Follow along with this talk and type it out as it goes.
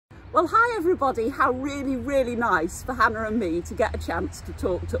Well, hi everybody. How really nice for Hannah and me to get a chance to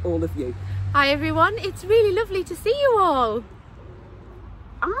talk to all of you. Hi everyone, it's really lovely to see you all.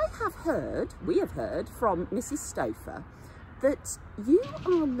 We have heard from Mrs. Stouffer that you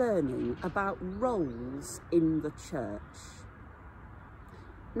are learning about roles in the church.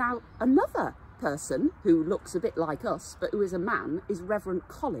 Now, another person who looks a bit like us, but who is a man, is Reverend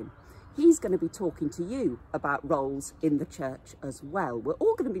Colin. He's going to be talking to you about roles in the church as well. We're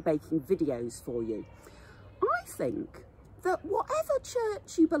all going to be making videos for you. I think that whatever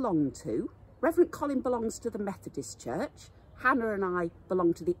church you belong to, Reverend Colin belongs to the Methodist Church, Hannah and I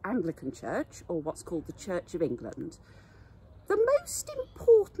belong to the Anglican Church, or what's called the Church of England. The most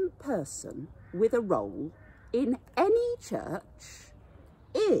important person with a role in any church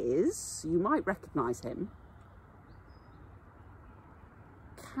is, you might recognise him.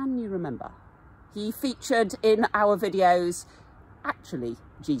 Can you remember? He featured in our videos, actually,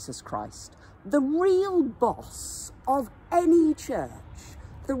 Jesus Christ, the real boss of any church,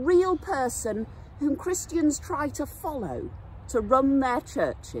 the real person whom Christians try to follow to run their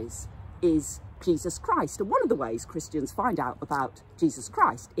churches is Jesus Christ. And one of the ways Christians find out about Jesus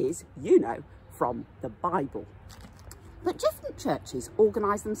Christ is, you know, from the Bible. But different churches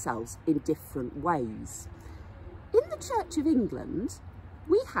organise themselves in different ways. In the Church of England,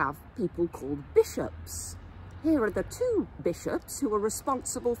 we have people called bishops. Here are the two bishops who are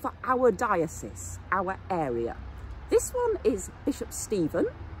responsible for our diocese, our area. This one is Bishop Stephen,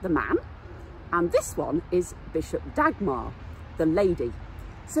 the man, and this one is Bishop Dagmar, the lady.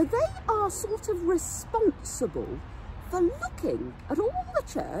 So they are sort of responsible for looking at all the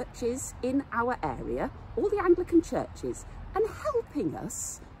churches in our area, all the Anglican churches, and helping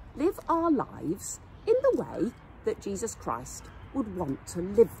us live our lives in the way that Jesus Christ would want to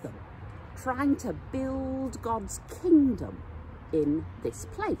live them, trying to build God's kingdom in this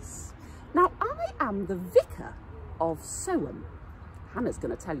place. Now, I am the vicar of Soham. Hannah's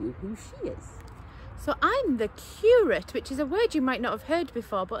going to tell you who she is. So I'm the curate, which is a word you might not have heard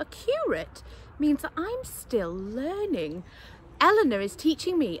before, but a curate means that I'm still learning. Eleanor is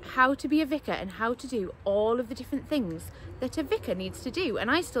teaching me how to be a vicar and how to do all of the different things that a vicar needs to do.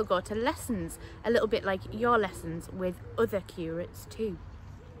 And I still go to lessons, a little bit like your lessons with other curates too.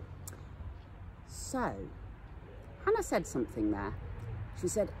 So, Hannah said something there. She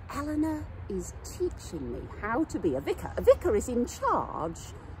said, Eleanor is teaching me how to be a vicar. A vicar is in charge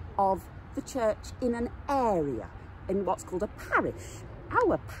of the church in an area, in what's called a parish.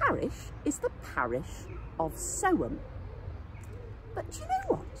 Our parish is the parish of Soham. But do you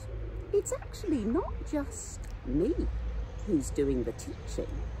know what? It's actually not just me who's doing the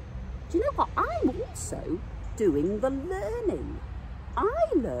teaching. Do you know what? I'm also doing the learning. I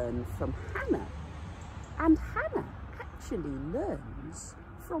learn from Hannah, and Hannah actually learns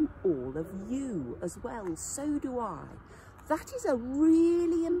from all of you as well. So do I. That is a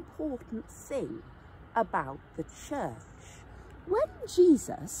really important thing about the church. When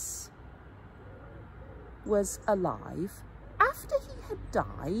Jesus was alive, after he had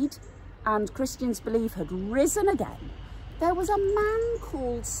died and Christians believe had risen again, there was a man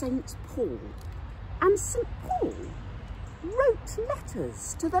called St. Paul. And St. Paul wrote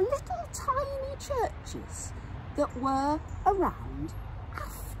letters to the little tiny churches that were around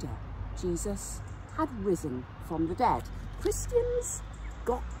after Jesus had risen from the dead. Christians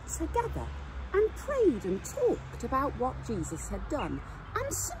got together and prayed and talked about what Jesus had done.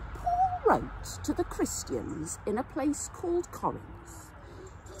 And St. Paul wrote to the Christians in a place called Corinth.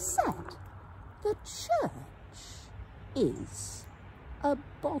 He said, the church is a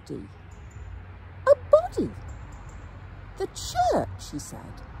body. A body. The church, he said,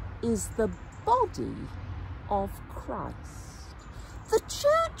 is the body of Christ. The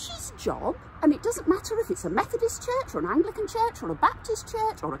church's job, and it doesn't matter if it's a Methodist church or an Anglican church or a Baptist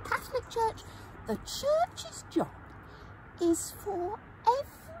church or a Catholic church, the church's job is for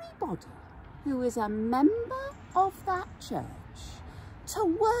everybody who is a member of that church to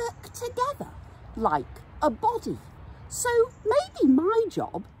work together like a body. So maybe my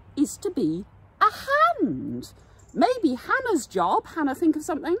job is to be a hand. Maybe Hannah's job, Hannah, think of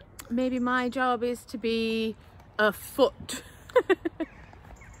something. Maybe my job is to be a foot.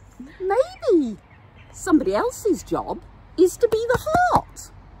 Maybe somebody else's job is to be the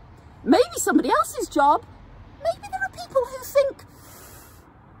heart. Maybe somebody else's job, maybe there are people who think,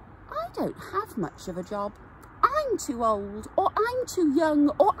 I don't have much of a job. I'm too old, or I'm too young,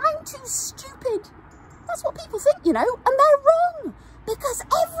 or I'm too stupid. That's what people think, you know, and they're wrong, because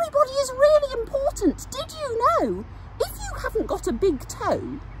everybody is really important. Did you know, if you haven't got a big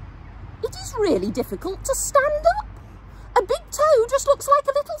toe, it is really difficult to stand up. A big toe just looks like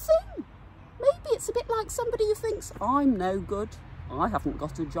a little thing. Maybe it's a bit like somebody who thinks, I'm no good, I haven't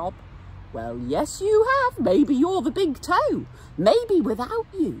got a job. Well, yes, you have. Maybe you're the big toe. Maybe without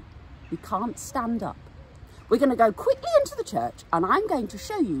you, we can't stand up. We're going to go quickly into the church and I'm going to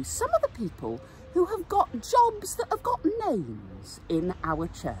show you some of the people who have got jobs that have got names in our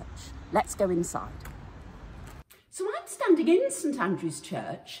church. Let's go inside. So I'm standing in St Andrew's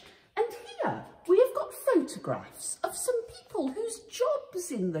Church and here we have got photographs of some people whose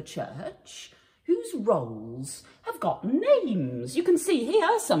jobs in the church, whose roles have got names. You can see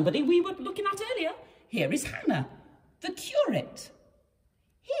here somebody we were looking at earlier. Here is Hannah, the curate.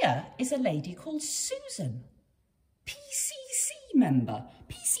 Here is a lady called Susan, PCC member.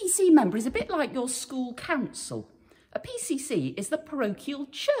 PCC member is a bit like your school council. A PCC is the parochial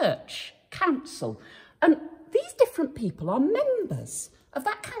church council. And these different people are members of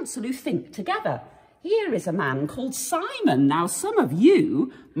that council who think together. Here is a man called Simon. Now, some of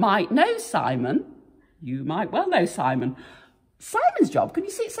you might know Simon. You might well know Simon. Simon's job, can you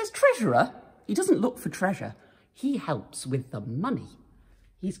see it says treasurer? He doesn't look for treasure. He helps with the money.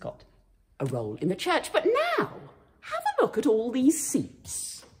 He's got a role in the church. But now, have a look at all these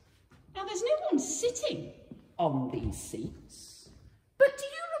seats. Now, there's no one sitting on these seats. But do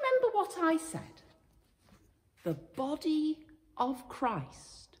you remember what I said? The body of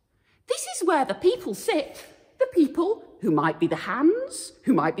Christ. This is where the people sit. The people who might be the hands,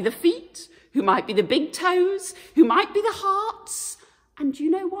 who might be the feet, who might be the big toes, who might be the hearts. And you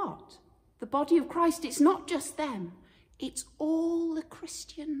know what? The body of Christ, it's not just them. It's all the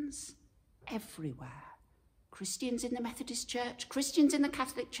Christians everywhere. Christians in the Methodist Church, Christians in the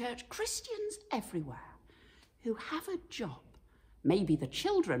Catholic Church, Christians everywhere who have a job. Maybe the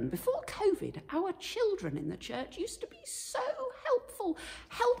children, before COVID, our children in the church used to be so helpful,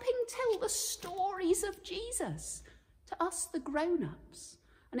 helping tell the stories of Jesus to us, the grown-ups.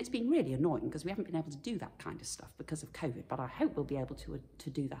 And it's been really annoying because we haven't been able to do that kind of stuff because of COVID, but I hope we'll be able to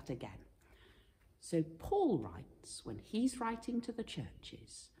do that again. So Paul writes, when he's writing to the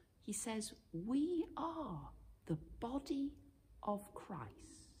churches, he says, we are the body of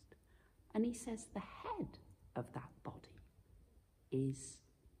Christ. And he says the head of that body is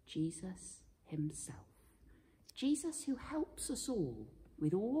Jesus himself. Jesus who helps us all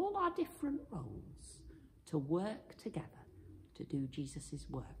with all our different roles to work together to do Jesus's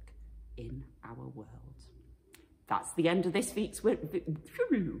work in our world. That's the end of this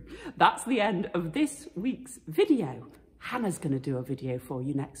week's video. Hannah's going to do a video for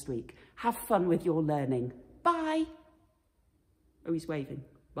you next week. Have fun with your learning. Bye. Oh, he's waving.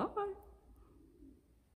 Bye.